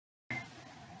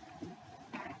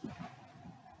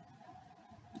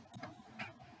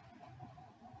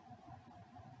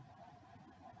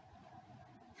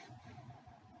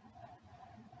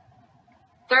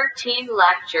13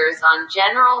 Lectures on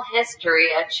General History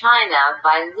of China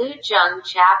by Liu Zheng.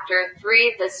 Chapter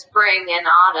 3 The Spring and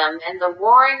Autumn and the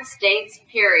Warring States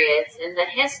Periods in the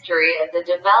History of the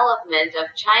Development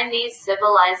of Chinese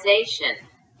Civilization.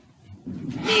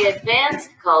 The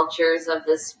advanced cultures of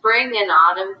the Spring and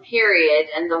Autumn period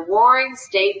and the Warring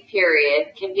State period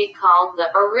can be called the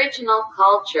original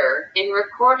culture in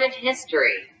recorded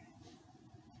history,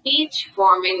 each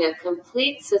forming a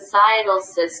complete societal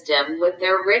system with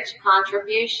their rich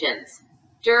contributions.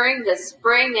 During the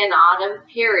Spring and Autumn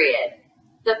period,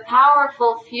 the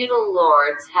powerful feudal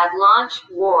lords had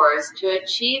launched wars to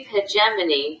achieve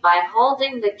hegemony by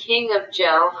holding the king of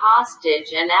Zhou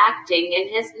hostage and acting in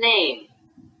his name.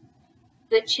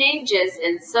 The changes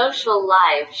in social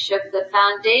life shook the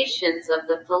foundations of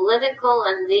the political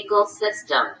and legal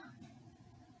system.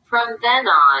 From then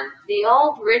on, the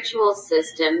old ritual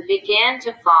system began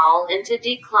to fall into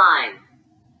decline.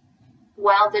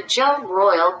 While the Zhou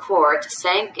royal court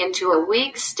sank into a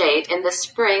weak state in the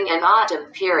Spring and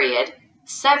Autumn period,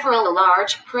 several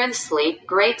large princely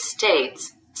great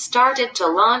states started to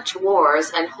launch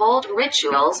wars and hold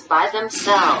rituals by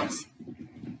themselves.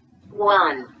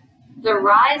 1. The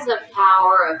rise of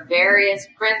power of various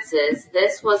princes.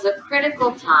 This was a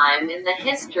critical time in the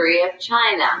history of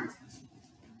China.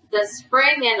 The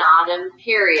Spring and Autumn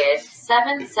period,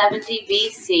 770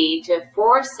 BC to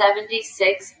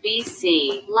 476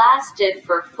 BC, lasted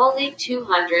for fully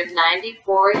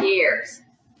 294 years.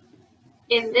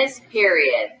 In this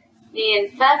period,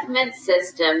 the enfeoffment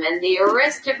system and the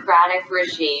aristocratic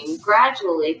regime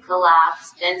gradually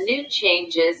collapsed and new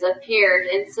changes appeared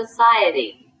in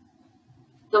society.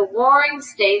 The Warring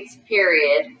States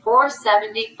period,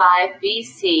 475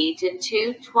 BC to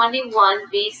 221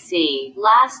 BC,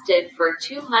 lasted for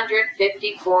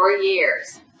 254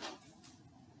 years.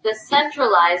 The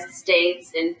centralized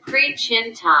states in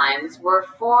pre-Qin times were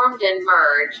formed and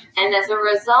merged, and as a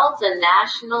result a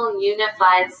national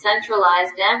unified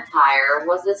centralized empire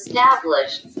was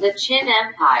established, the Qin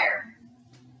Empire.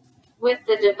 With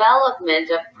the development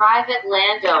of private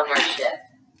land ownership,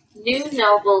 new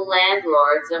noble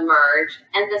landlords emerged,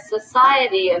 and the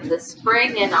society of the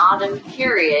Spring and Autumn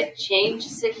period changed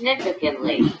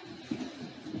significantly.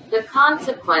 The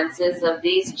consequences of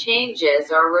these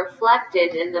changes are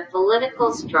reflected in the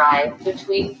political strife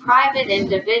between private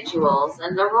individuals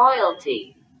and the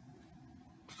royalty.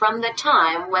 From the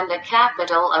time when the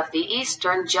capital of the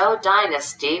Eastern Zhou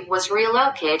dynasty was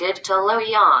relocated to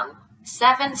Luoyang,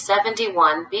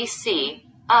 771 BC,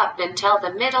 up until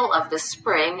the middle of the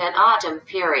Spring and Autumn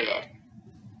period,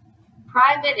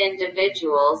 private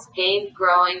individuals gained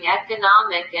growing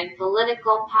economic and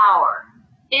political power.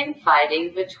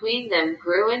 Infighting between them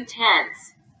grew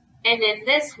intense, and in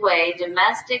this way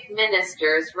domestic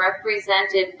ministers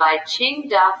represented by Qing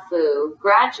Dafu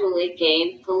gradually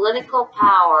gained political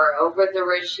power over the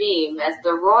regime as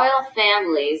the royal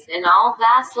families in all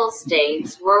vassal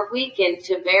states were weakened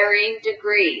to varying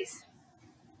degrees.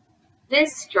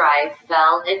 This strife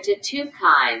fell into two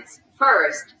kinds.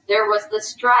 First, there was the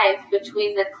strife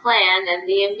between the clan and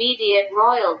the immediate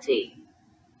royalty.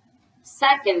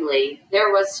 Secondly, there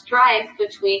was strife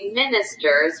between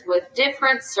ministers with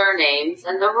different surnames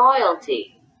and the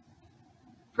royalty.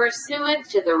 Pursuant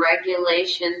to the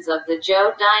regulations of the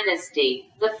Zhou dynasty,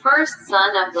 the first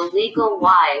son of the legal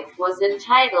wife was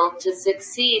entitled to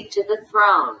succeed to the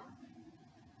throne.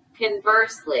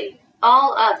 Conversely,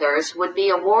 all others would be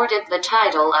awarded the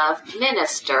title of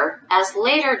minister, as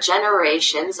later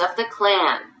generations of the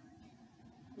clan.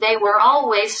 They were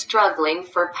always struggling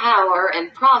for power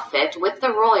and profit with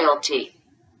the royalty.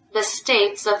 The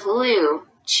states of Liu,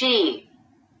 Qi,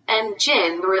 and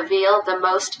Jin reveal the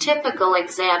most typical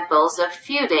examples of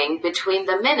feuding between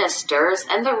the ministers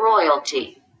and the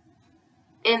royalty.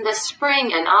 In the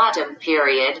Spring and Autumn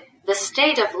period, the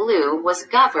state of Liu was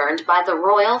governed by the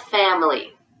royal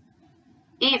family.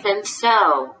 Even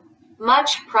so,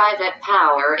 much private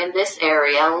power in this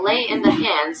area lay in the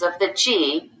hands of the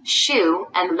Ji, Shu,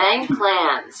 and Meng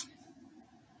clans.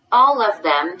 All of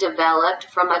them developed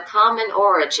from a common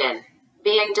origin,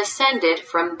 being descended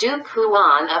from Duke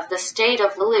Huan of the state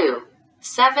of Liu,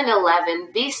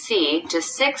 711 BC to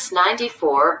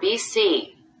 694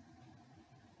 BC.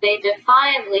 They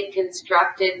defiantly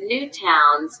constructed new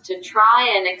towns to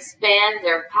try and expand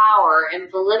their power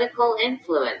and political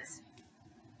influence.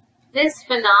 This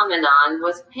phenomenon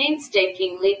was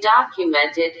painstakingly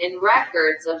documented in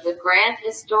records of the Grand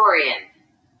Historian,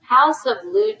 House of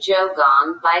Liu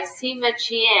Zhougong by Sima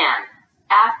Qian.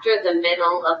 After the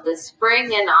middle of the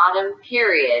Spring and Autumn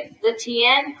period, the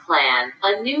Tian clan,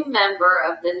 a new member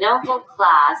of the noble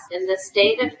class in the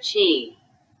state of Qi,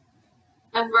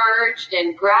 emerged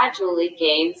and gradually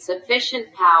gained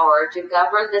sufficient power to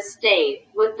govern the state,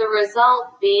 with the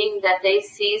result being that they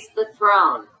seized the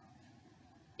throne.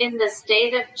 In the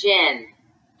state of Jin,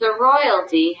 the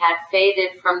royalty had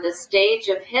faded from the stage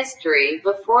of history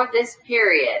before this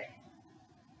period.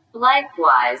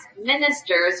 Likewise,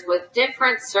 ministers with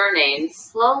different surnames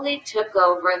slowly took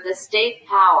over the state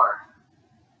power.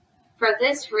 For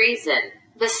this reason,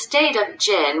 the state of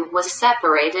Jin was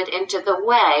separated into the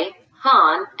Wei,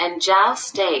 Han, and Zhao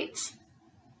states.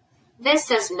 This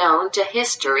is known to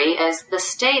history as the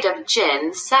state of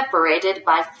Jin separated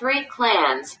by three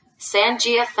clans,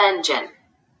 Sanjia Fenjin.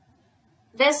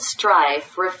 This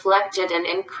strife reflected an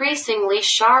increasingly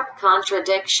sharp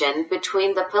contradiction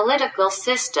between the political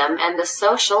system and the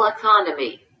social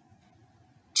economy.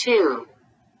 2.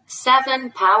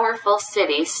 7 powerful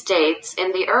city-states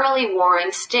in the early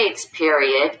Warring States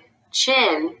period: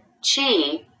 Qin,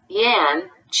 Qi, Yan,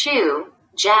 Chu,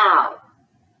 Zhao.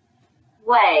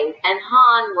 Wei and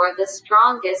Han were the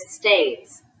strongest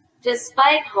states.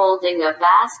 Despite holding a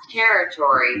vast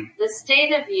territory, the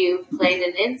state of Yu played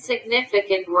an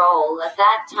insignificant role at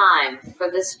that time,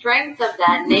 for the strength of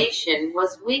that nation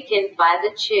was weakened by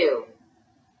the Chu.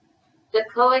 The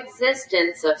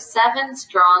coexistence of 7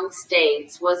 strong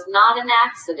states was not an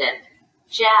accident.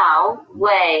 Zhao,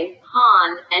 Wei,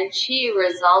 Han, and Qi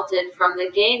resulted from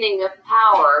the gaining of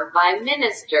power by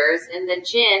ministers in the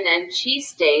Jin and Qi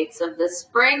states of the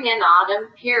Spring and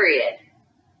Autumn period,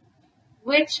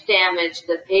 which damaged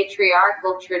the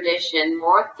patriarchal tradition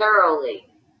more thoroughly.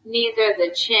 Neither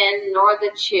the Qin nor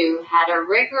the Chu had a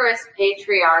rigorous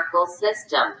patriarchal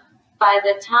system. By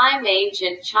the time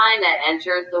ancient China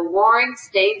entered the Warring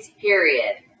States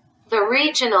period, the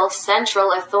regional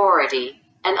central authority,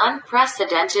 an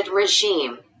unprecedented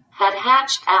regime, had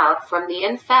hatched out from the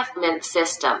enfeoffment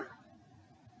system.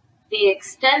 The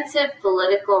extensive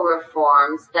political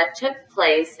reforms that took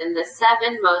place in the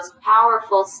 7 most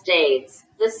powerful states,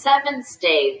 the 7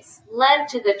 states, led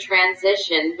to the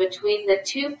transition between the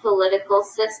 2 political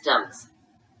systems.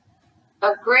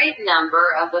 A great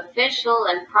number of official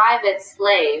and private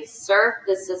slaves served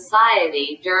the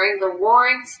society during the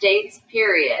Warring States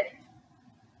period.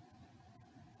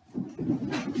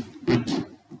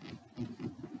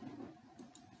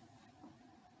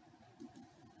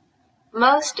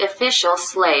 Most official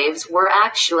slaves were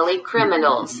actually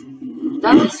criminals.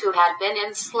 Those who had been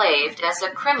enslaved as a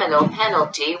criminal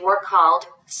penalty were called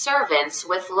servants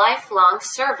with lifelong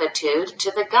servitude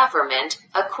to the government,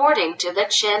 according to the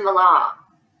Qin law.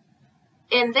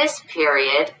 In this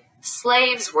period,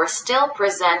 slaves were still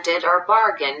presented or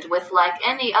bargained with like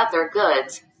any other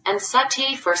goods, and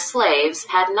suttee for slaves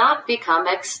had not become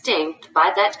extinct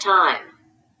by that time.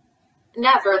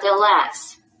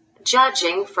 Nevertheless,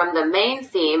 judging from the main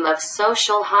theme of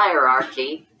social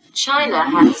hierarchy, China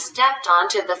had stepped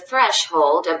onto the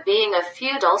threshold of being a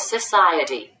feudal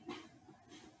society.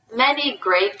 Many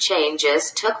great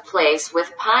changes took place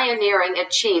with pioneering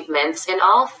achievements in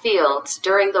all fields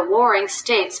during the Warring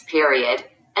States period,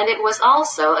 and it was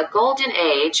also a golden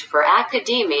age for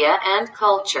academia and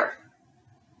culture.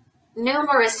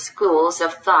 Numerous schools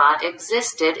of thought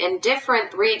existed in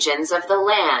different regions of the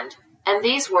land, and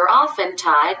these were often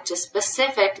tied to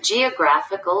specific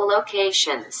geographical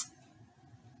locations.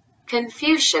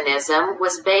 Confucianism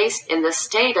was based in the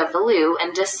state of Liu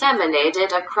and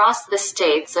disseminated across the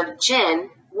states of Jin,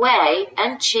 Wei,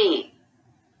 and Qi.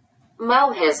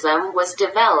 Mohism was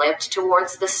developed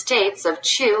towards the states of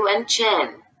Chu and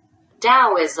Qin.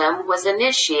 Taoism was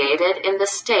initiated in the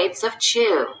states of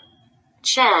Chu,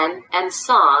 Chen, and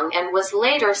Song and was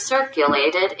later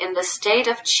circulated in the state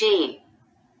of Qi.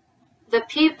 The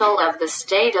people of the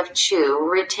state of Chu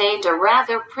retained a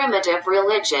rather primitive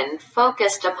religion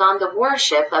focused upon the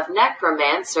worship of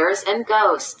necromancers and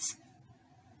ghosts,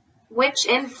 which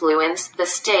influenced the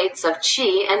states of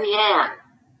Qi and Yan.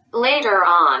 Later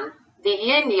on, the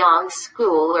Yin-Yang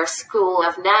school or school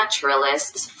of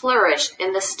naturalists flourished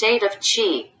in the state of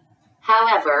Qi.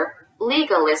 However,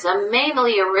 legalism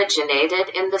mainly originated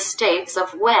in the states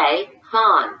of Wei,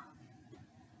 Han,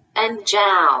 and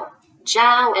Zhao.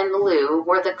 Zhao and Liu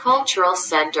were the cultural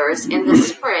centers in the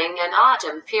Spring and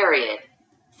Autumn period.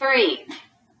 3.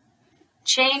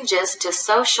 Changes to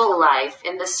social life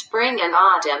in the Spring and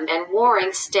Autumn and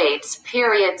Warring States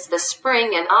periods. The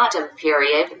Spring and Autumn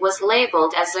period was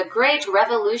labeled as a great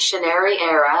revolutionary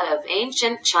era of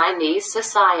ancient Chinese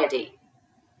society.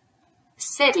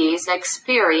 Cities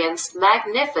experienced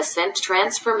magnificent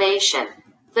transformation.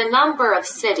 The number of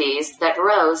cities that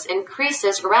rose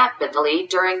increases rapidly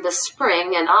during the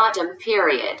Spring and Autumn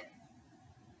period.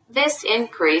 This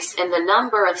increase in the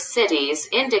number of cities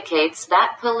indicates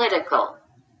that political,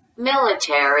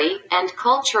 military, and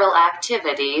cultural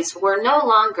activities were no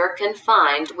longer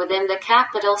confined within the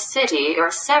capital city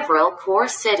or several core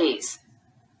cities.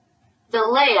 The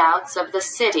layouts of the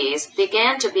cities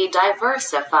began to be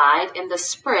diversified in the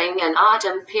spring and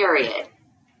autumn period.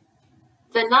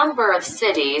 The number of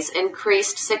cities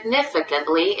increased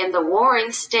significantly in the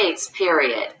Warring States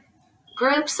period.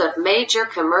 Groups of major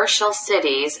commercial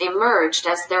cities emerged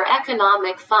as their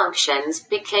economic functions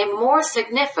became more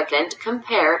significant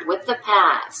compared with the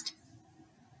past.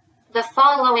 The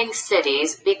following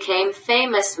cities became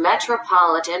famous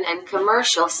metropolitan and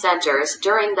commercial centers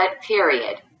during that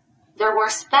period. There were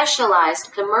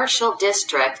specialized commercial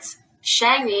districts,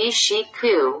 Shangyi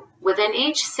Shiku, within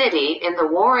each city in the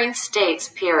Warring States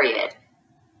period.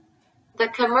 The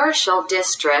commercial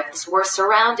districts were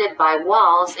surrounded by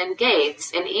walls and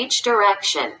gates in each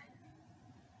direction.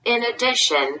 In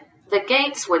addition, the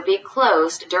gates would be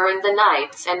closed during the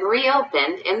nights and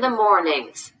reopened in the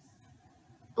mornings.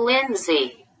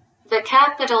 Linzi, the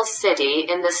capital city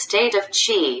in the state of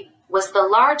Qi, was the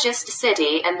largest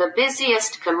city and the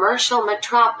busiest commercial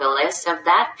metropolis of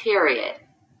that period.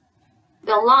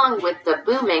 Along with the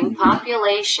booming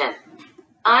population,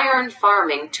 iron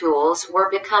farming tools were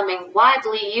becoming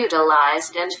widely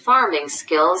utilized and farming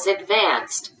skills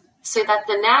advanced, so that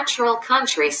the natural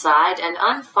countryside and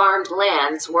unfarmed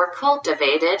lands were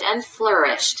cultivated and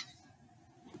flourished,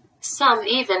 some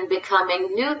even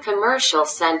becoming new commercial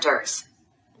centers.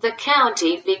 The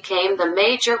county became the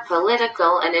major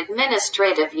political and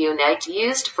administrative unit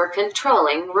used for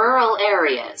controlling rural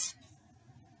areas.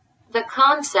 The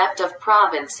concept of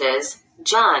provinces,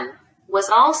 zhan, was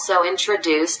also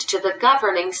introduced to the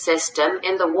governing system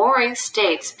in the Warring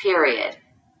States period.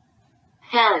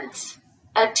 Hence,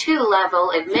 a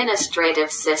two-level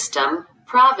administrative system,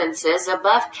 provinces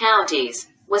above counties,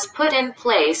 was put in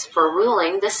place for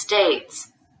ruling the states.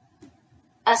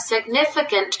 A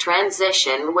significant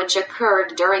transition which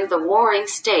occurred during the Warring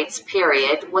States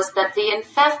period was that the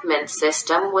enfeoffment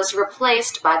system was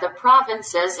replaced by the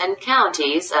provinces and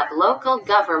counties at local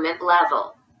government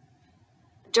level.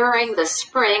 During the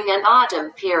spring and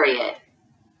autumn period,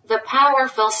 the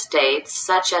powerful states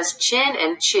such as Qin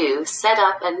and Chu set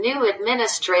up a new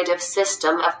administrative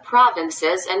system of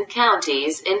provinces and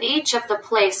counties in each of the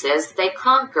places they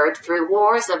conquered through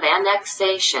wars of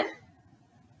annexation.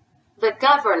 The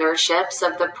governorships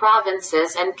of the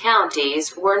provinces and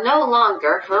counties were no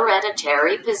longer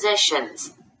hereditary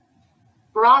positions.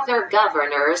 Rather,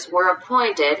 governors were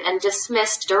appointed and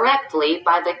dismissed directly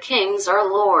by the kings or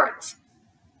lords.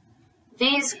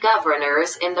 These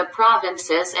governors in the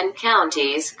provinces and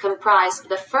counties comprised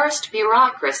the first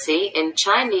bureaucracy in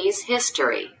Chinese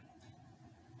history.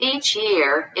 Each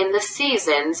year, in the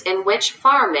seasons in which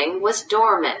farming was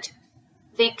dormant,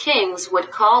 the kings would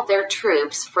call their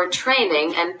troops for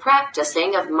training and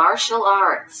practicing of martial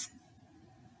arts.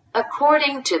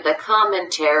 According to the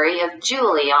commentary of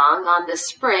Zhuliang on the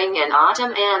Spring and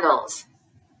Autumn Annals,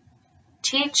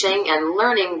 teaching and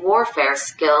learning warfare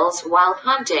skills while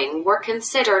hunting were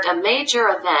considered a major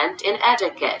event in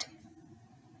etiquette.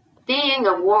 Being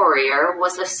a warrior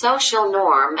was a social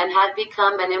norm and had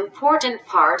become an important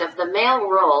part of the male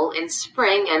role in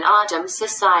spring and autumn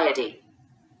society.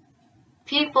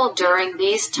 People during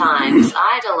these times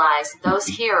idolized those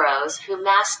heroes who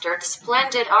mastered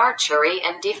splendid archery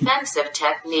and defensive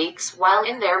techniques while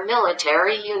in their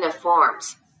military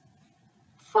uniforms.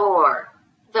 4.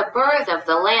 The birth of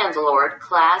the landlord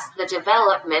class. The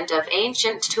development of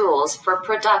ancient tools for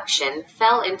production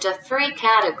fell into three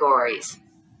categories: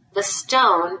 the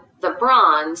stone, the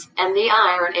bronze, and the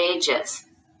iron ages.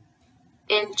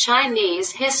 In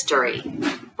Chinese history,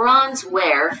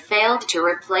 bronzeware failed to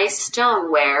replace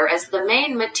stoneware as the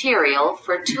main material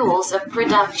for tools of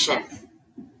production.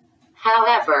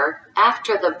 However,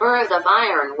 after the birth of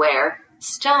ironware,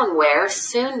 stoneware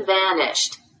soon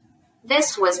vanished.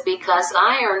 This was because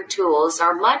iron tools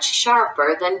are much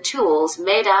sharper than tools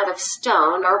made out of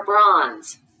stone or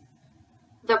bronze.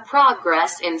 The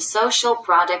progress in social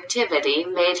productivity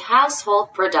made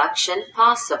household production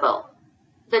possible.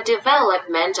 The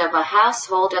development of a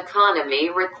household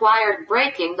economy required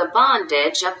breaking the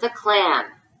bondage of the clan.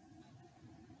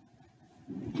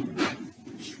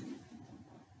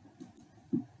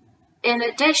 In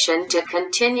addition to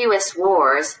continuous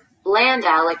wars, land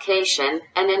allocation,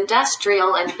 and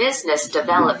industrial and business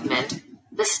development,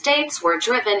 the states were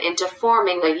driven into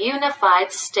forming a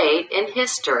unified state in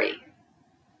history.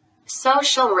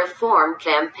 Social reform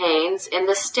campaigns in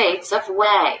the states of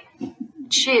Wei,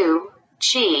 Chu,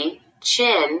 Qi,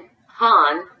 Qin,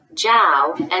 Han,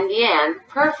 Zhao, and Yan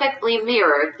perfectly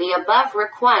mirrored the above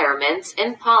requirements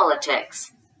in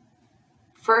politics.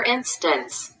 For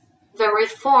instance, the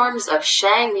reforms of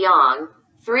Shang Yang,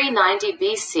 390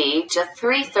 BC to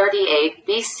 338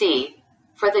 BC,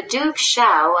 for the Duke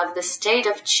Shao of the state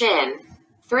of Qin,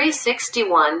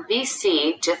 361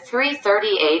 BC to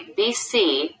 338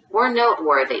 BC, were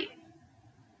noteworthy.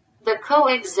 The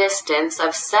coexistence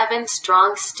of 7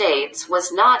 strong states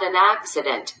was not an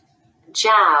accident.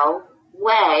 Zhao,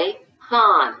 Wei,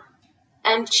 Han,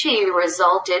 and Qi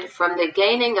resulted from the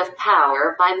gaining of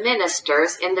power by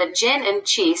ministers in the Jin and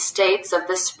Qi states of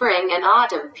the spring and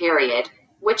autumn period,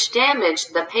 which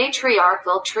damaged the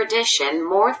patriarchal tradition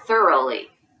more thoroughly.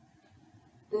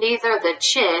 Neither the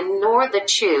Qin nor the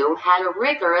Chu had a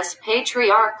rigorous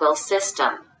patriarchal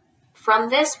system. From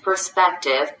this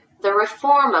perspective, the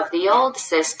reform of the old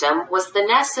system was the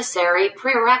necessary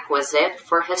prerequisite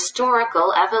for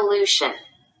historical evolution.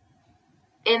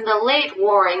 In the late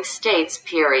Warring States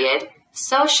period,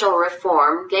 social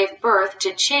reform gave birth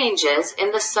to changes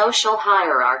in the social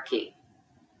hierarchy.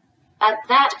 At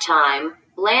that time,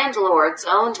 landlords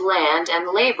owned land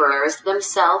and laborers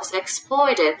themselves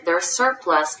exploited their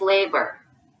surplus labor.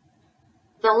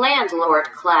 The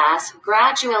landlord class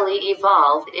gradually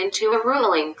evolved into a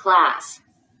ruling class.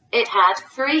 It had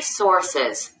 3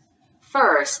 sources.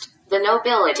 First, the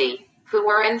nobility, who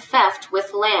were infeft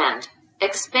with land,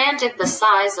 expanded the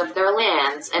size of their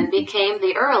lands and became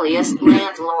the earliest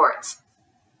landlords.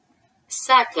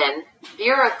 Second,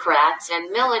 bureaucrats and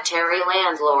military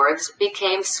landlords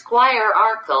became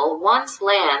squirearchal once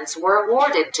lands were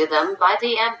awarded to them by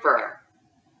the emperor.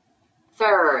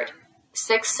 Third,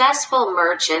 successful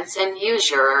merchants and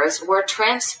usurers were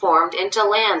transformed into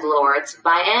landlords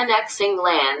by annexing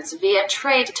lands via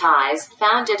trade ties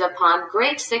founded upon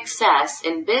great success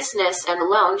in business and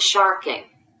loan sharking.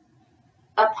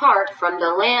 Apart from the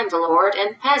landlord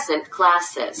and peasant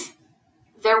classes,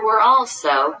 there were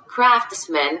also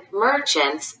craftsmen,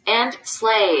 merchants, and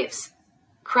slaves.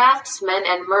 Craftsmen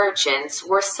and merchants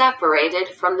were separated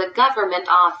from the government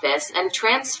office and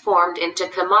transformed into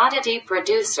commodity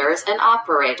producers and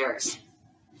operators.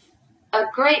 A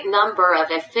great number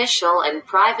of official and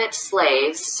private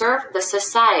slaves served the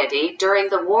society during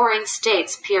the Warring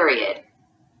States period.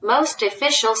 Most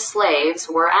official slaves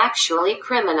were actually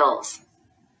criminals.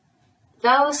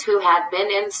 Those who had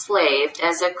been enslaved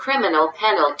as a criminal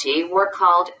penalty were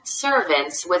called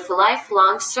servants with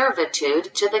lifelong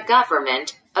servitude to the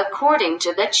government, according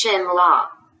to the Qin law.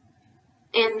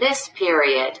 In this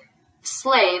period,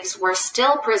 slaves were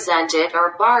still presented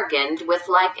or bargained with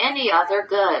like any other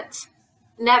goods.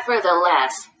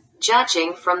 Nevertheless,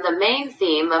 judging from the main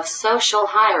theme of social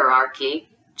hierarchy,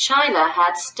 China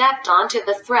had stepped onto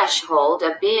the threshold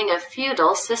of being a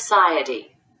feudal society.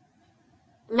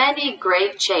 Many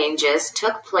great changes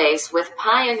took place with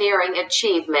pioneering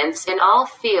achievements in all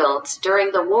fields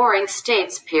during the Warring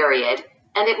States period,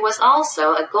 and it was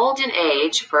also a golden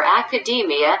age for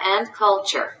academia and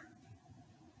culture.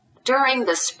 During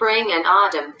the spring and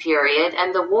autumn period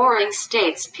and the Warring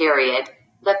States period,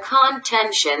 the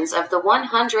contentions of the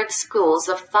 100 schools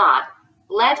of thought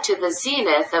led to the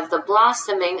zenith of the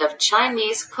blossoming of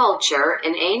Chinese culture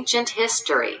in ancient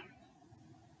history.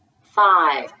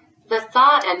 5. The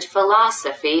thought and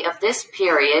philosophy of this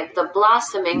period. The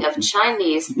blossoming of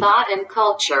Chinese thought and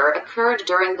culture occurred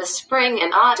during the spring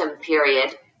and autumn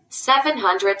period,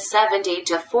 770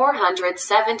 to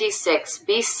 476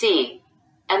 BC,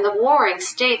 and the Warring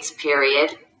States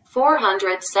period,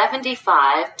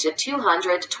 475 to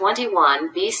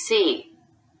 221 BC.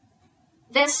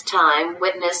 This time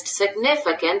witnessed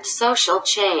significant social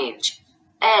change.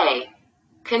 A.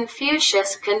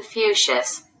 Confucius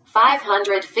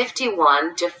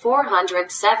 551 to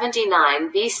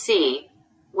 479 BC,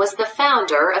 was the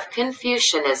founder of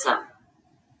Confucianism.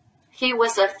 He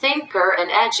was a thinker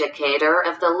and educator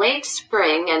of the late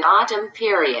spring and autumn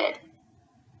period.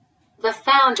 The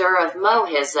founder of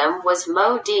Mohism was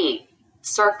Mo Di,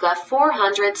 circa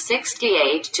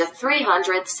 468 to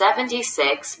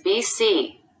 376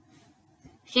 BC.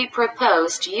 He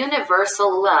proposed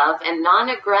universal love and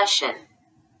non-aggression.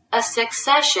 A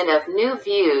succession of new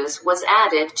views was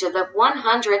added to the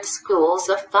 100 schools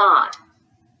of thought.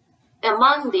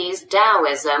 Among these,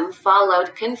 Taoism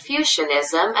followed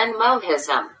Confucianism and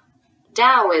Mohism.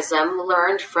 Taoism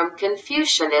learned from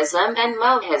Confucianism and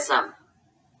Mohism,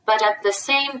 but at the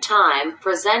same time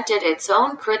presented its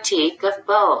own critique of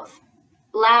both.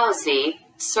 Laozi,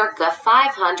 circa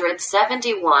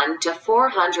 571 to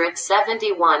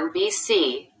 471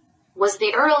 BC, was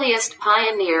the earliest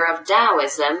pioneer of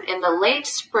Taoism in the late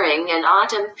spring and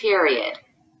autumn period.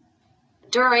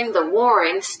 During the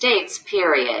Warring States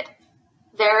period,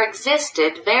 there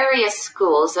existed various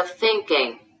schools of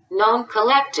thinking, known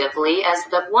collectively as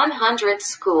the 100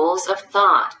 schools of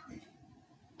thought.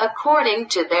 According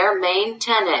to their main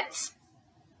tenets,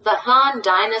 the Han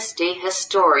Dynasty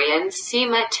historian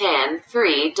Sima Tan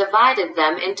III divided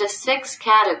them into 6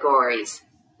 categories,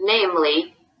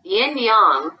 namely,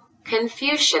 Yin-Yang,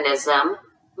 Confucianism,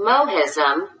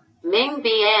 Mohism,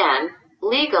 Ming-Bian,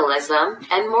 legalism,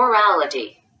 and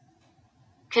morality.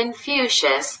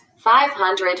 Confucius,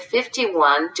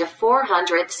 551 to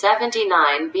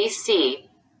 479 BC,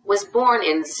 was born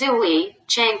in Zhui,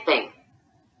 Changping,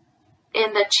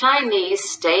 in the Chinese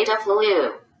state of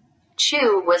Liu.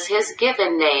 Chu was his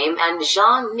given name and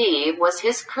Zhang Ni was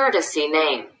his courtesy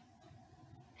name.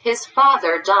 His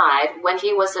father died when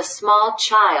he was a small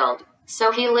child,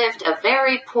 so he lived a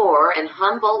very poor and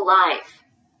humble life.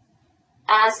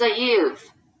 As a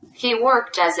youth, he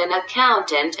worked as an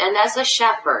accountant and as a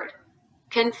shepherd.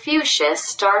 Confucius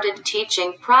started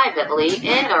teaching privately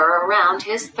in or around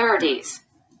his 30s.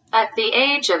 At the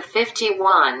age of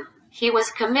 51, he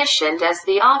was commissioned as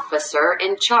the officer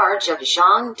in charge of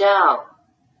Zhangdou,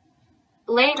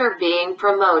 later being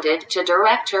promoted to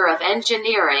Director of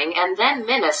Engineering and then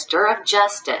Minister of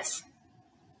Justice.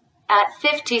 At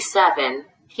 57,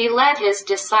 he led his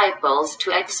disciples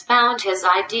to expound his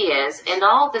ideas in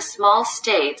all the small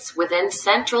states within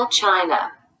central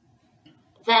China.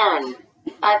 Then,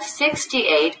 at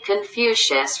 68,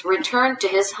 Confucius returned to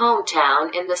his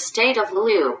hometown in the state of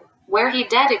Liu, where he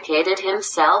dedicated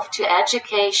himself to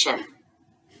education.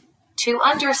 To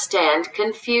understand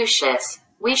Confucius,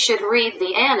 we should read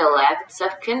the Analects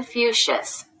of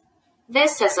Confucius.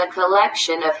 This is a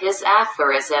collection of his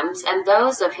aphorisms and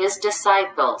those of his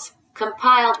disciples,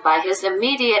 compiled by his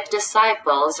immediate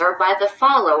disciples or by the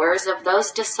followers of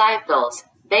those disciples,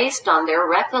 based on their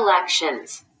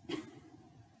recollections.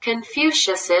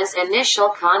 Confucius's initial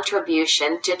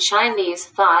contribution to Chinese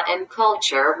thought and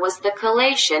culture was the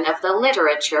collation of the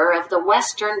literature of the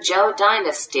Western Zhou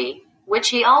dynasty, which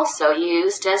he also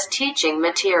used as teaching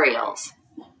materials.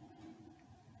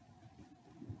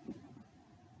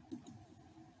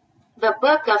 The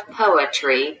Book of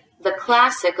Poetry, the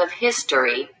Classic of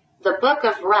History, the Book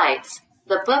of Rites,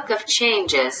 the Book of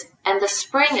Changes, and the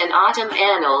Spring and Autumn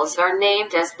Annals are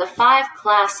named as the 5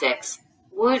 classics,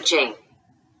 Wujing,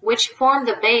 which form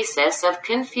the basis of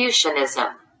Confucianism.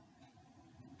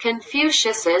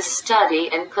 Confucius's study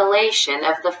and collation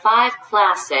of the 5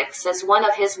 classics is one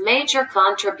of his major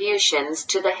contributions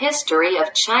to the history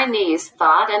of Chinese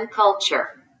thought and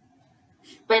culture.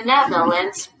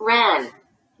 Benevolence, Ren.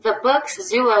 The book's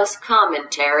Zhuo's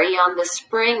commentary on the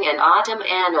Spring and Autumn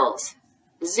Annals,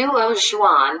 Zhuo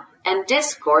Zhuan, and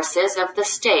Discourses of the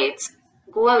States,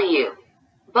 Guoyu,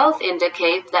 both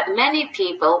indicate that many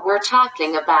people were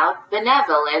talking about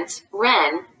benevolence,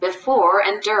 Ren, before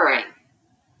and during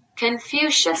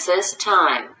Confucius's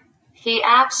time. He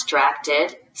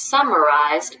abstracted,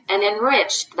 summarized, and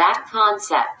enriched that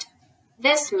concept.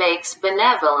 This makes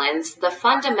benevolence the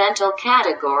fundamental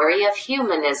category of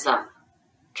humanism.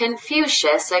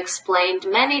 Confucius explained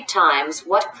many times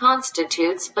what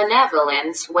constitutes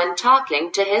benevolence when talking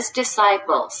to his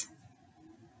disciples.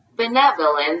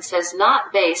 Benevolence is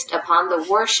not based upon the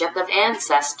worship of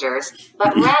ancestors,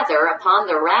 but rather upon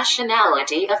the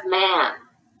rationality of man.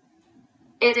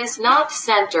 It is not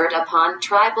centered upon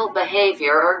tribal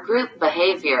behavior or group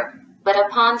behavior, but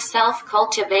upon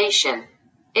self-cultivation.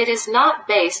 It is not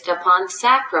based upon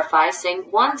sacrificing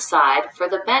one side for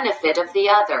the benefit of the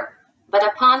other, but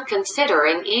upon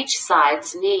considering each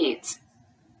side's needs.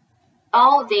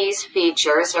 All these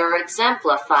features are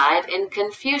exemplified in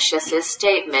Confucius's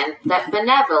statement that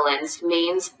benevolence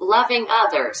means loving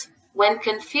others, when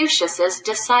Confucius's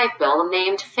disciple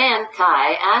named Fan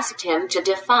Kai asked him to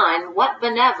define what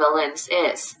benevolence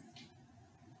is.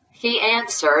 He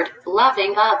answered,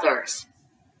 loving others.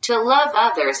 To love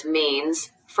others means,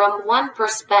 from one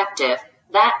perspective,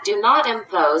 that do not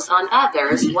impose on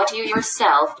others what you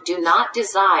yourself do not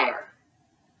desire.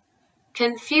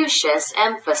 Confucius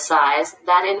emphasized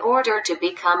that in order to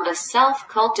become a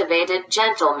self-cultivated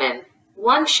gentleman,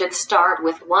 one should start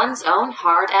with one's own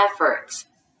hard efforts.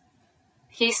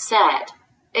 He said,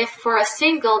 if for a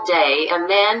single day a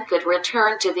man could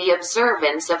return to the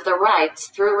observance of the rites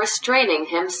through restraining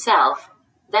himself,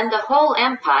 then the whole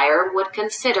empire would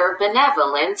consider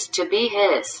benevolence to be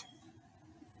his.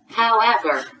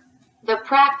 However, the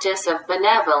practice of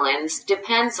benevolence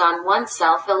depends on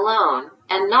oneself alone,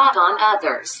 and not on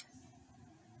others.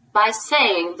 By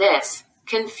saying this,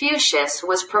 Confucius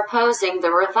was proposing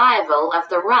the revival of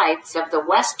the rites of the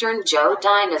Western Zhou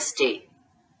dynasty.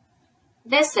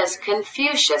 This is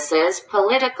Confucius's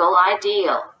political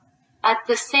ideal. At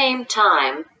the same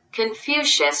time,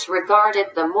 Confucius regarded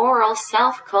the moral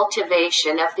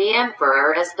self-cultivation of the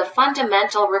emperor as the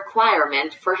fundamental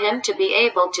requirement for him to be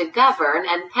able to govern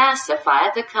and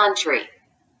pacify the country.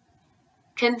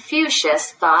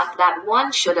 Confucius thought that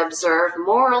one should observe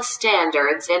moral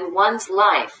standards in one's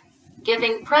life,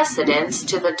 giving precedence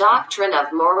to the doctrine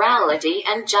of morality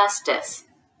and justice.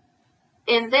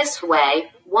 In this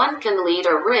way, one can lead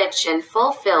a rich and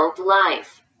fulfilled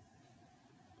life.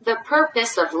 The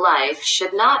purpose of life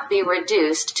should not be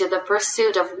reduced to the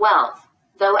pursuit of wealth,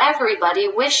 though everybody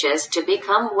wishes to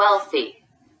become wealthy.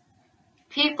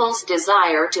 People's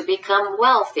desire to become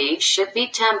wealthy should be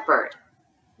tempered.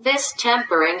 This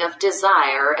tempering of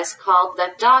desire is called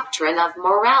the doctrine of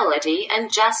morality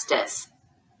and justice.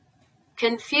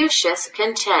 Confucius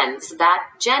contends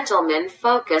that gentlemen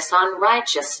focus on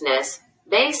righteousness,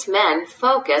 base men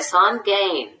focus on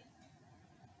gain.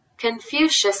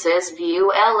 Confucius's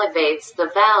view elevates the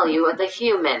value of the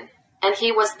human, and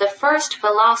he was the first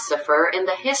philosopher in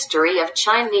the history of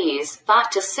Chinese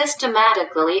thought to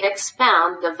systematically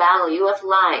expound the value of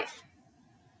life.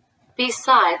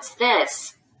 Besides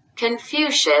this,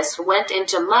 Confucius went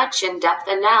into much in-depth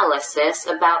analysis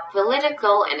about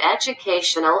political and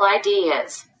educational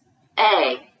ideas.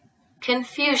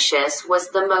 Confucius was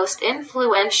the most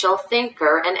influential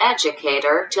thinker and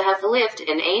educator to have lived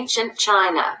in ancient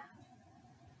China.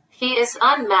 He is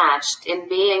unmatched in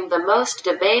being the most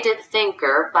debated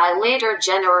thinker by later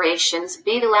generations.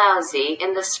 Laozi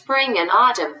in the Spring and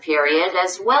Autumn period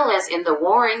as well as in the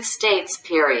Warring States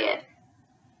period.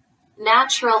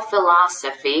 Natural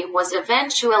philosophy was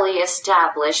eventually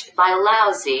established by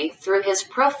Laozi through his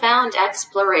profound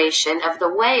exploration of the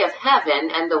way of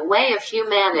heaven and the way of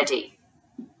humanity.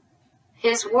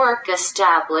 His work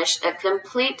established a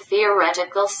complete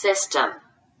theoretical system.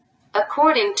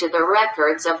 According to the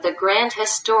records of the Grand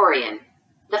Historian,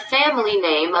 the family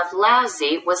name of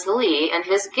Laozi was Li and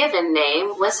his given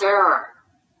name was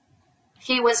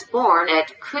He was born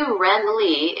at Kuren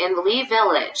Li in Li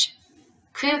Village,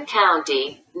 Ku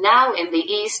County, now in the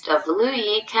east of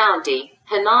Luyi County,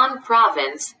 Henan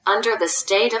Province, under the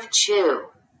state of Chu.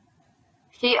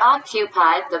 He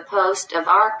occupied the post of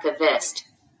archivist,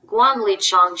 Guanli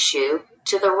Changshu,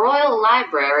 to the Royal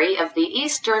Library of the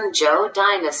Eastern Zhou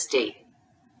Dynasty.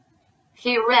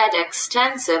 He read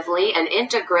extensively and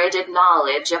integrated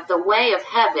knowledge of the way of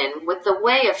heaven with the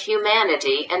way of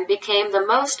humanity and became the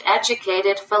most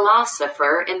educated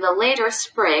philosopher in the later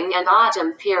Spring and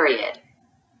Autumn period.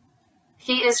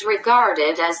 He is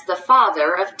regarded as the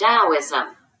father of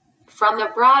Taoism. From a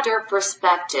broader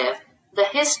perspective, the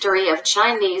history of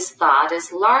Chinese thought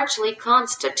is largely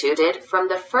constituted from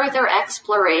the further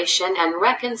exploration and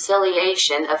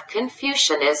reconciliation of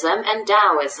Confucianism and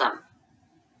Taoism.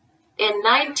 In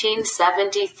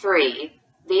 1973,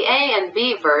 the A and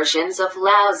B versions of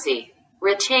Laozi,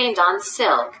 retained on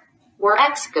silk, were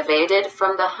excavated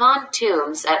from the Han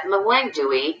tombs at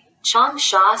Mawengdui,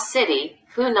 Changsha City,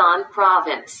 Hunan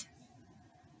Province.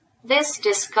 This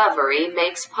discovery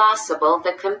makes possible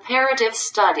the comparative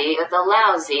study of the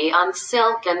Laozi on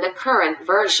silk and the current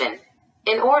version,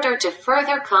 in order to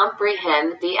further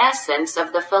comprehend the essence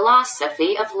of the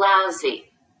philosophy of Laozi.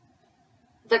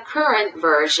 The current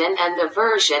version and the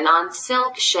version on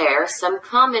silk share some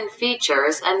common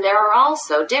features, and there are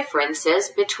also differences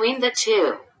between the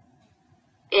two.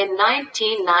 In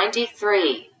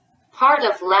 1993, part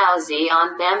of Laozi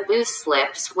on bamboo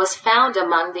slips was found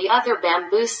among the other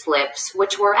bamboo slips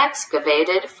which were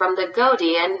excavated from the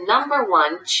Godian No.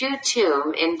 1 Chu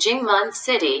tomb in Jingmen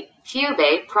City,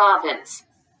 Hubei Province.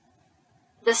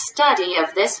 The study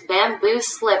of this bamboo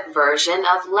slip version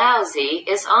of Laozi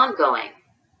is ongoing.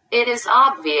 It is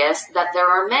obvious that there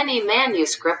are many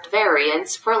manuscript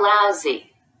variants for Laozi.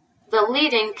 The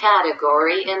leading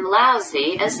category in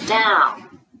Laozi is Tao,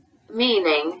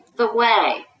 meaning the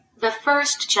way. The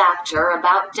first chapter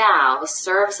about Tao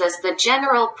serves as the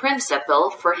general principle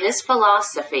for his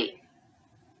philosophy.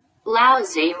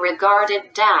 Laozi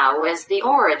regarded Tao as the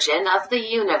origin of the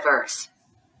universe.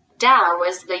 Tao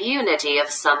is the unity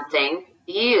of something,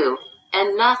 yu,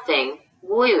 and nothing,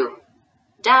 wu.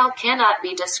 Tao cannot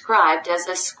be described as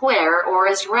a square or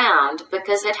as round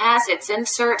because it has its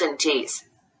uncertainties.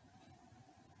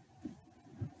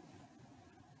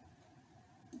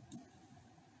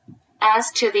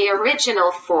 As to the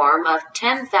original form of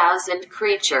 10,000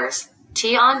 creatures,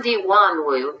 Tiandi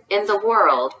Wanwu, in the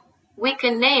world, we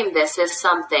can name this as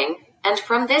something, and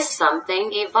from this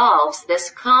something evolves this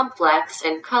complex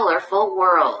and colorful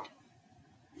world.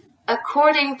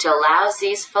 According to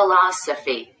Laozi's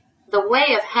philosophy, the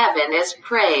way of heaven is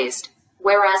praised,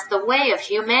 whereas the way of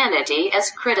humanity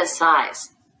is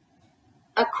criticized.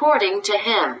 According to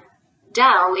him,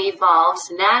 Tao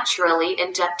evolves naturally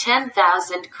into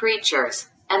 10,000 creatures,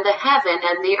 and the heaven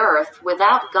and the earth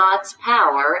without God's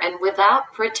power and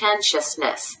without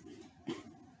pretentiousness.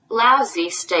 Laozi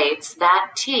states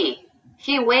that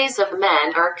he ways of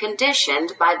men are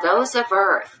conditioned by those of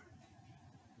earth,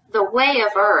 the way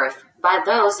of earth by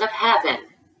those of heaven,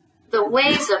 the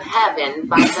ways of heaven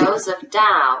by those of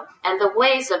Tao, and the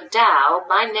ways of Tao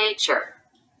by nature.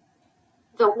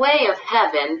 The way of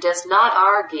heaven does not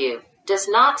argue, does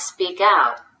not speak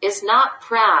out, is not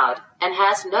proud, and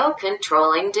has no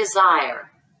controlling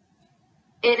desire.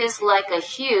 It is like a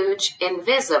huge,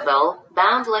 invisible,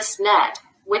 boundless net,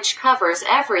 which covers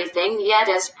everything yet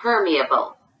is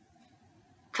permeable.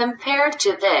 Compared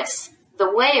to this,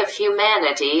 the way of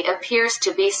humanity appears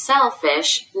to be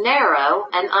selfish, narrow,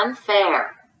 and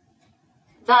unfair.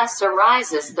 Thus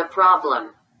arises the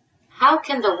problem: how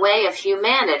can the way of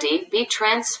humanity be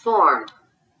transformed?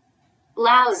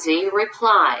 Laozi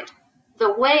replied,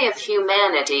 the way of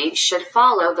humanity should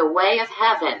follow the way of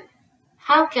heaven.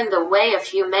 How can the way of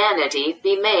humanity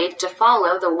be made to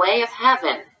follow the way of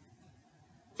heaven?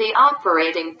 The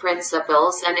operating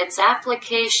principles and its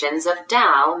applications of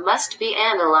Tao must be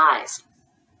analyzed.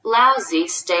 Laozi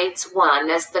states one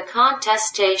is the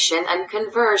contestation and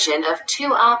conversion of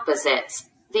two opposites,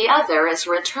 the other is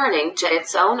returning to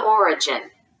its own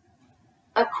origin.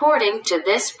 According to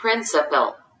this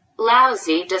principle,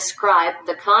 Laozi described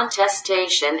the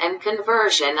contestation and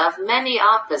conversion of many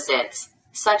opposites,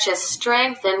 such as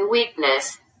strength and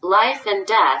weakness, life and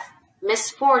death,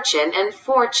 misfortune and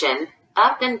fortune,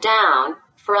 up and down,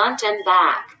 front and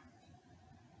back.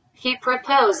 He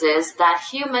proposes that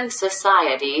human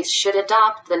societies should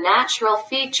adopt the natural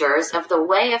features of the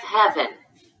way of heaven.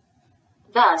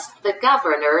 Thus, the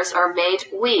governors are made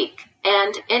weak,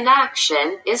 and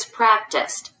inaction is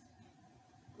practiced.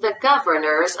 The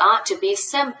governors ought to be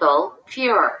simple,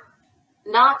 pure,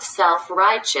 not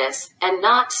self-righteous, and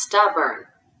not stubborn.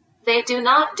 They do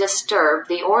not disturb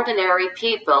the ordinary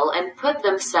people and put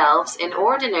themselves in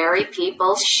ordinary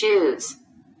people's shoes.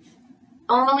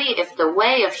 Only if the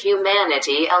way of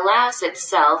humanity allows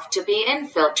itself to be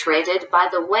infiltrated by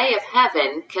the way of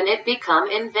heaven can it become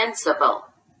invincible.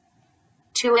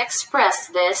 To express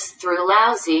this through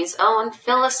Laozi's own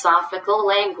philosophical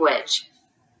language,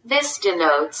 this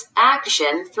denotes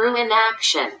action through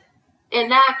inaction.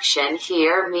 Inaction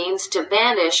here means to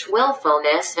banish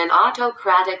willfulness and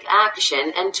autocratic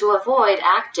action and to avoid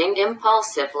acting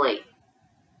impulsively.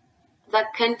 The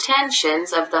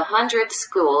contentions of the 100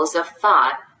 schools of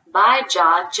thought, by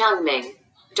Jia Zhengming,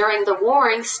 during the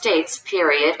Warring States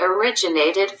period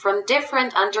originated from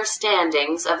different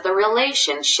understandings of the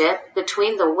relationship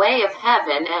between the way of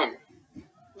heaven and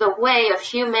the way of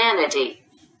humanity.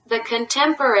 The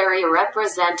contemporary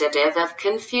representative of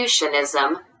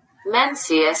Confucianism,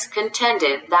 Mencius,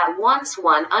 contended that once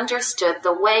one understood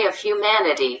the way of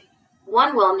humanity,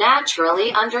 one will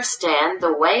naturally understand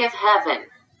the way of heaven.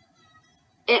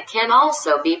 It can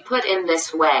also be put in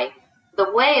this way: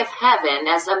 the way of heaven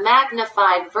as a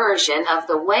magnified version of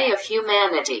the way of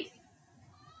humanity.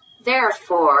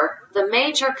 Therefore, the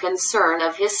major concern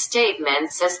of his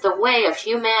statements is the way of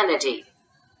humanity.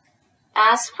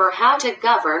 As for how to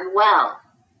govern well,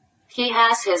 he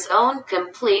has his own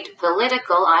complete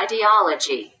political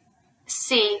ideology.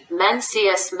 See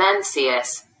Mencius,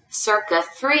 circa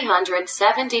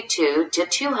 372 to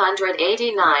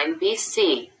 289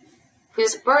 BC,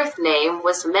 whose birth name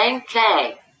was Meng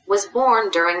Ke, was born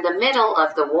during the middle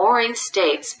of the Warring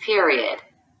States period.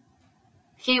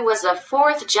 He was a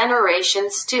fourth-generation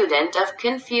student of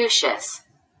Confucius.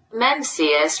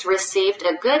 Mencius received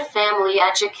a good family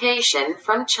education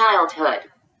from childhood.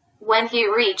 When he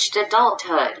reached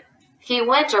adulthood, he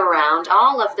went around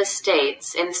all of the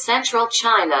states in central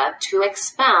China to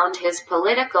expound his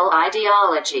political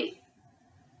ideology.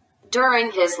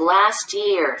 During his last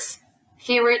years,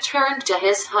 he returned to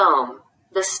his home,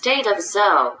 the state of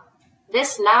Zhou.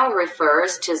 This now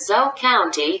refers to Zhou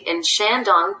County in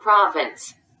Shandong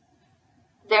Province.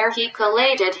 There he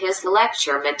collated his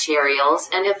lecture materials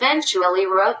and eventually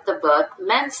wrote the book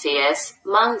Mencius,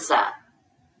 Mengzi,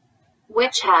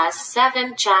 which has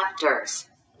 7 chapters.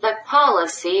 The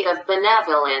policy of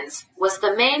benevolence was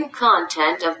the main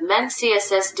content of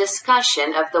Mencius's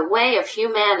discussion of the way of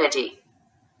humanity.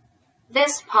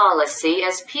 This policy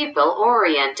is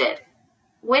people-oriented,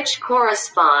 which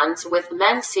corresponds with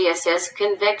Mencius's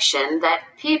conviction that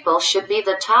people should be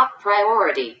the top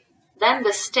priority, then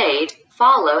the state,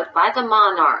 followed by the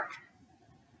monarch.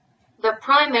 The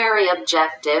primary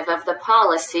objective of the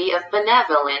policy of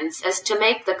benevolence is to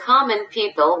make the common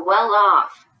people well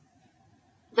off.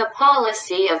 The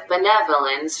policy of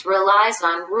benevolence relies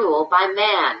on rule by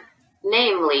man,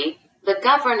 namely, the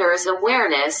governor's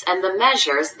awareness and the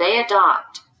measures they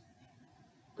adopt.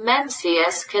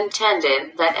 Mencius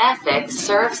contended that ethics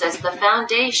serves as the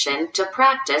foundation to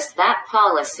practice that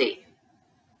policy.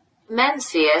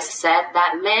 Mencius said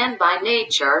that man by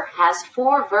nature has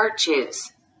 4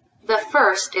 virtues. The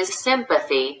first is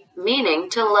sympathy, meaning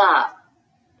to love.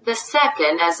 The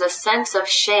second is a sense of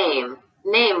shame,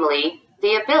 namely,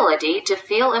 the ability to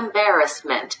feel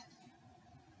embarrassment.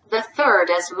 The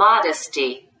third is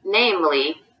modesty,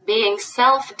 namely, being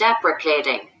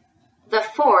self-deprecating. The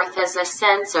fourth is a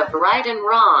sense of right and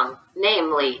wrong,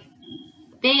 namely,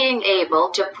 being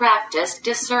able to practice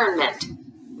discernment.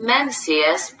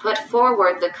 Mencius put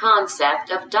forward the concept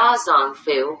of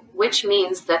Dazongfu, which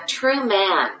means the true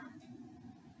man.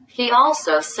 He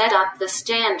also set up the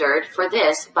standard for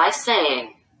this by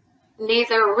saying,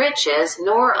 "Neither riches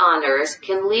nor honors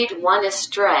can lead one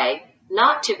astray,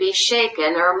 not to be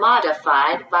shaken or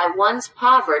modified by one's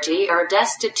poverty or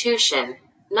destitution,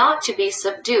 not to be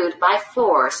subdued by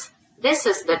force. This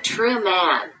is the true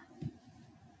man.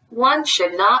 One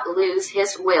should not lose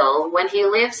his will when he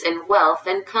lives in wealth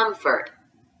and comfort.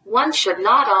 One should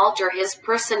not alter his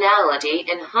personality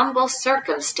in humble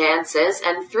circumstances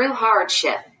and through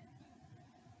hardship.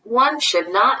 One should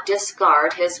not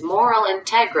discard his moral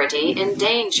integrity in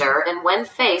danger and when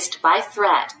faced by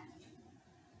threat.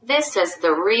 This is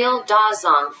the real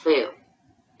Dazongfu."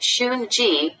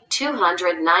 Shunji,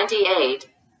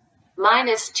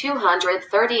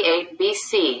 298–238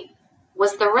 BC,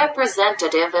 was the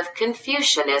representative of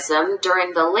Confucianism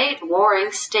during the late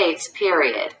Warring States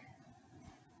period.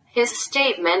 His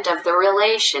statement of the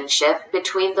relationship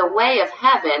between the way of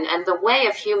heaven and the way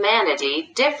of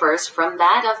humanity differs from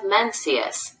that of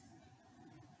Mencius.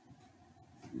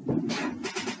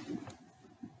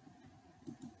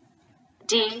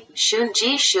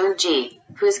 Shunji,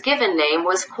 whose given name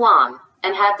was Kuang,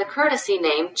 and had the courtesy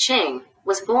name Qing,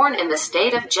 was born in the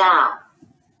state of Zhao.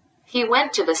 He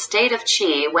went to the state of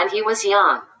Qi when he was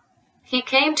young. He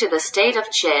came to the state of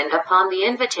Qin upon the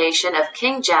invitation of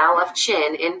King Zhao of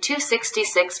Qin in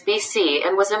 266 BC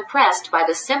and was impressed by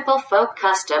the simple folk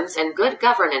customs and good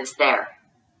governance there.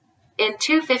 In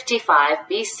 255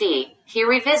 BC, he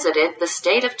revisited the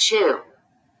state of Chu.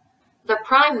 The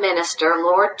Prime Minister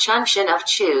Lord Chungshin of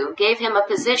Chu gave him a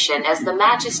position as the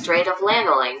magistrate of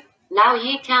Lanling, now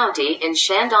Yi County in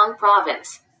Shandong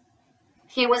Province.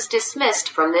 He was dismissed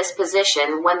from this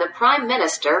position when the Prime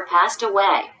Minister passed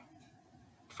away.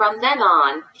 From then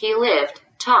on, he lived,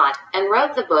 taught, and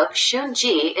wrote the book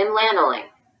Shunji in Lanling.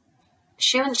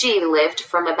 Shunji lived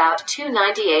from about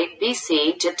 298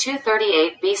 BC to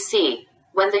 238 BC,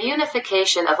 when the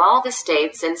unification of all the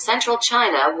states in central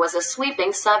China was a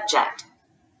sweeping subject.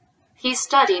 He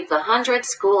studied the 100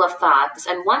 School of Thoughts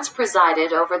and once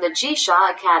presided over the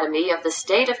Jisha Academy of the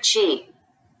state of Qi.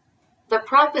 The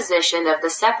proposition of the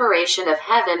separation of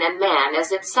heaven and man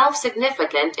is itself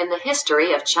significant in the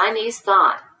history of Chinese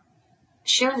thought.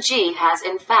 Shunji has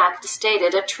in fact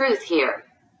stated a truth here.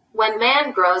 When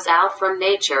man grows out from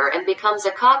nature and becomes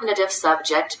a cognitive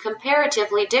subject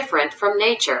comparatively different from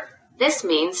nature, this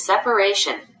means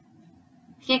separation.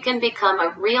 He can become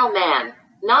a real man,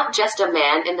 not just a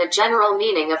man in the general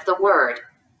meaning of the word.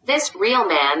 This real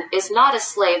man is not a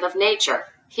slave of nature.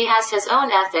 He has his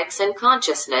own ethics and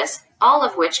consciousness, all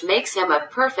of which makes him a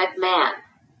perfect man.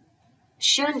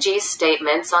 Shunji's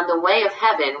statements on the way of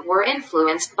heaven were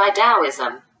influenced by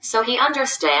Taoism, so he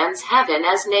understands heaven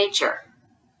as nature.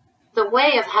 The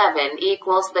way of heaven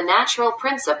equals the natural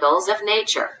principles of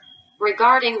nature.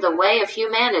 Regarding the way of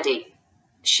humanity,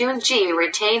 Shunji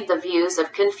retained the views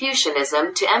of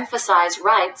Confucianism to emphasize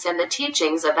rights and the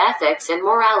teachings of ethics and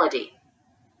morality.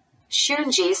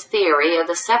 Shunji's theory of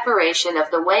the separation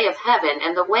of the way of heaven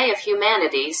and the way of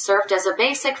humanity served as a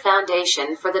basic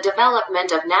foundation for the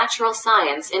development of natural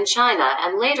science in China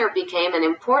and later became an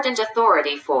important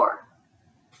authority for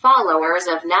followers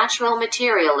of natural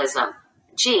materialism.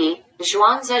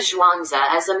 Zhuangzi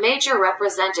as a major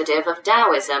representative of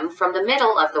Taoism from the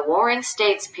middle of the Warring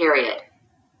States period.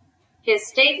 His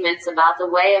statements about the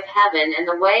way of heaven and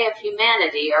the way of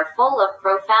humanity are full of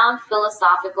profound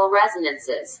philosophical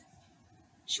resonances.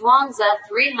 Zhuangzi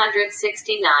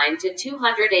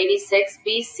 369–286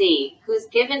 BC, whose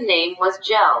given name was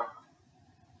Zhou,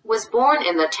 was born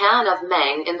in the town of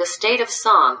Meng in the state of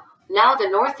Song, now the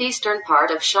northeastern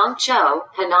part of Shangzhou,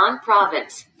 Henan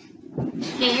Province.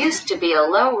 He used to be a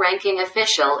low-ranking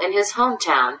official in his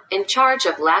hometown, in charge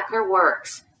of lacquer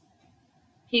works.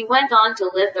 He went on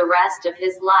to live the rest of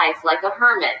his life like a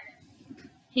hermit.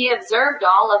 He observed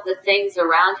all of the things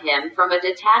around him from a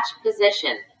detached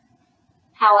position.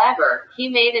 However, he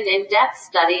made an in-depth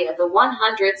study of the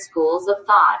 100 schools of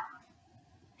thought.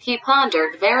 He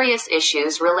pondered various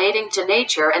issues relating to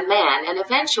nature and man and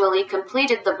eventually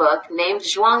completed the book named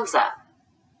Zhuangzi.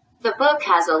 The book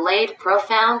has a laid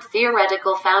profound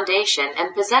theoretical foundation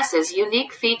and possesses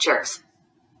unique features.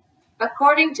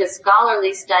 According to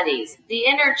scholarly studies, the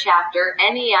inner chapter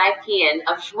Neipian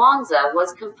of Zhuangzi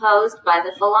was composed by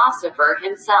the philosopher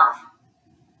himself.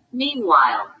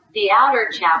 Meanwhile, the outer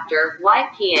chapter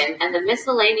Weipian and the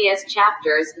miscellaneous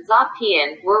chapters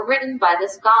Zapian were written by the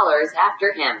scholars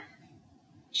after him.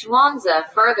 Zhuangzi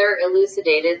further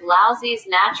elucidated Laozi's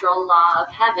natural law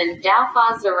of heaven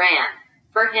Daofa Ziran.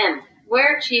 For him,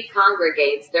 where Qi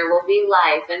congregates there will be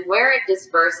life, and where it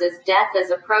disperses death is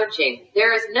approaching.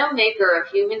 There is no maker of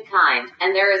humankind,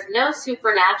 and there is no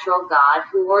supernatural God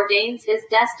who ordains his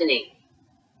destiny.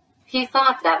 He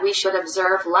thought that we should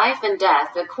observe life and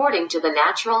death according to the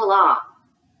natural law.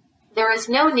 There is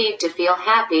no need to feel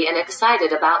happy and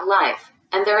excited about life,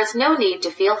 and there is no need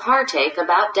to feel heartache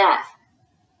about death.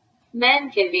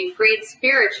 Men can be freed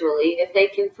spiritually if they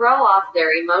can throw off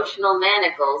their emotional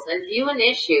manacles and view an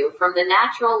issue from the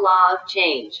natural law of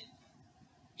change.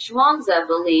 Zhuangzi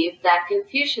believed that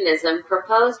Confucianism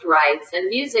proposed rites and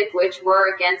music which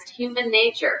were against human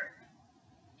nature.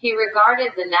 He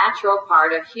regarded the natural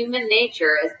part of human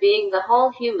nature as being the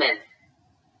whole human,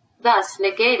 thus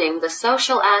negating the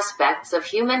social aspects of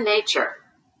human nature.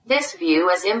 This view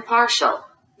is impartial.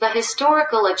 The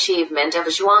historical achievement of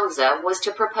Zhuangzi was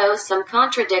to propose some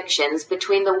contradictions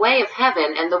between the way of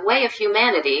heaven and the way of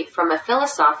humanity from a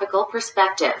philosophical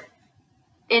perspective.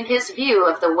 In his view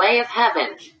of the way of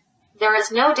heaven, there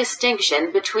is no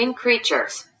distinction between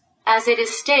creatures. As it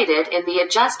is stated in the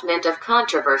Adjustment of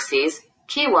Controversies,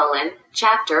 Kiwalin,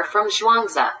 chapter from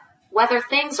Zhuangzi, whether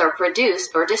things are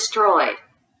produced or destroyed.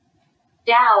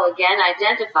 Tao again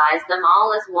identifies them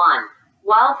all as one.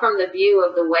 While from the view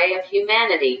of the way of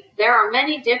humanity, there are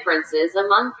many differences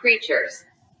among creatures.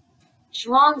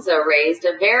 Zhuangzi raised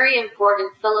a very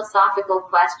important philosophical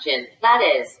question, that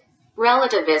is,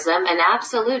 relativism and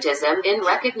absolutism in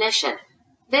recognition.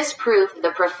 This proved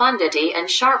the profundity and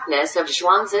sharpness of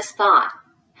Zhuangzi's thought.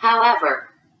 However,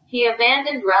 he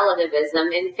abandoned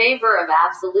relativism in favor of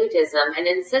absolutism and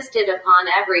insisted upon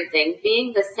everything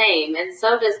being the same, and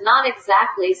so does not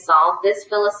exactly solve this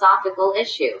philosophical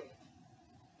issue.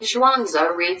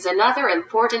 Zhuangzi reads another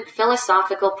important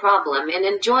philosophical problem in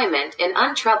enjoyment in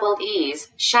Untroubled Ease,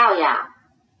 Shaoyao.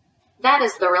 That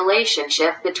is the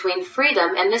relationship between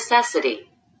freedom and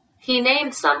necessity. He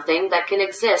named something that can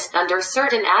exist under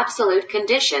certain absolute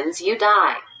conditions: you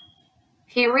die.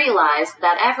 He realized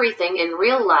that everything in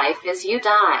real life is you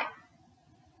die.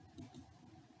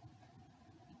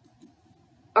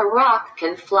 A rock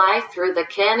can fly through the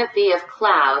canopy of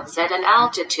clouds at an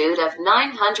altitude of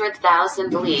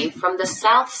 900,000 li from the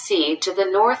South Sea to the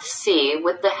North Sea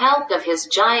with the help of his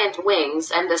giant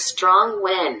wings and a strong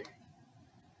wind.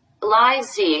 Li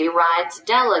Zi rides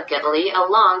delicately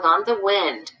along on the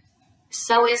wind.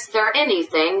 So is there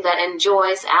anything that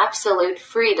enjoys absolute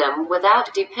freedom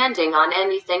without depending on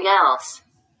anything else?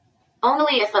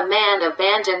 Only if a man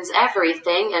abandons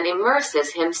everything and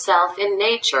immerses himself in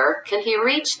nature can he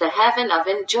reach the heaven of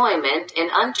enjoyment in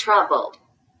untroubled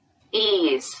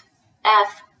ease.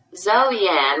 F. Zhou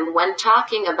Yan, when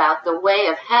talking about the way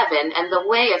of heaven and the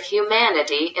way of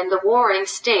humanity in the Warring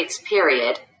States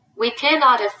period, we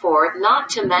cannot afford not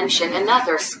to mention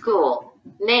another school,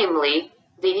 namely,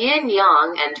 the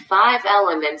yin-yang and five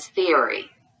elements theory.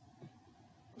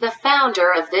 The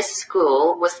founder of this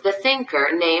school was the thinker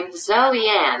named Zhou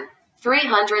Yan,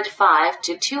 305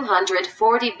 to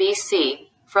 240 BC,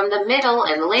 from the middle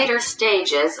and later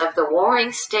stages of the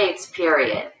Warring States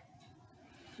period.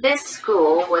 This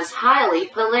school was highly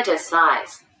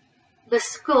politicized. The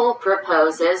school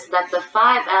proposes that the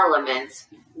five elements,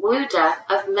 Wuda,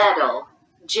 of metal,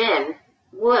 Jin,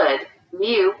 wood,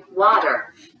 Mu,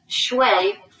 water,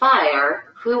 Shui,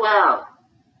 fire, Huo,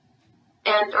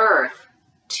 and earth,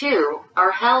 two,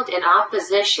 are held in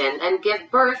opposition and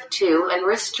give birth to and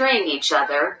restrain each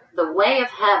other, the way of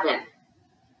heaven.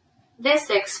 This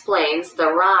explains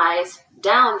the rise,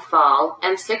 downfall,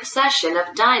 and succession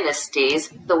of dynasties,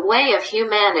 the way of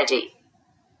humanity.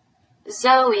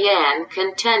 Zhou Yan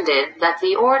contended that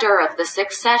the order of the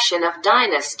succession of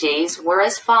dynasties were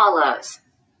as follows: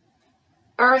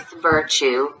 Earth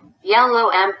virtue, Yellow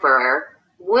Emperor,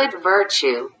 Wood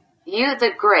virtue, Yu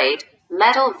the Great,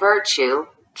 Metal virtue,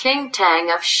 King Tang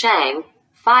of Shang,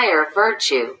 Fire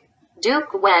virtue,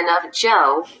 Duke Wen of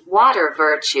Zhou, water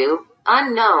virtue,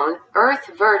 unknown,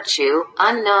 earth virtue,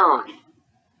 unknown.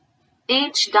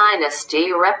 Each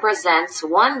dynasty represents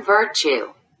one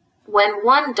virtue. When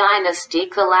one dynasty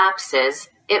collapses,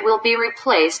 it will be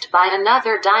replaced by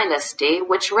another dynasty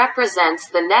which represents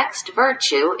the next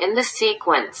virtue in the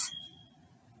sequence.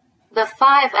 The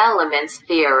five elements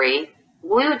theory,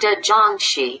 Wu de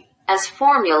Zhongxi, as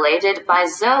formulated by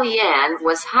Zhou Yan,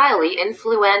 was highly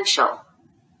influential.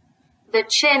 The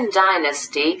Qin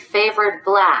dynasty favored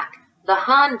black, the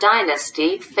Han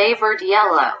dynasty favored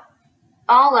yellow.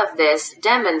 All of this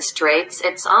demonstrates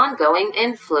its ongoing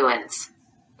influence.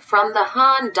 From the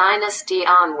Han dynasty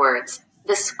onwards,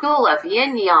 the school of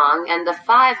yin-yang and the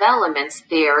five elements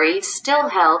theory still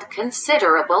held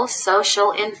considerable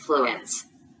social influence.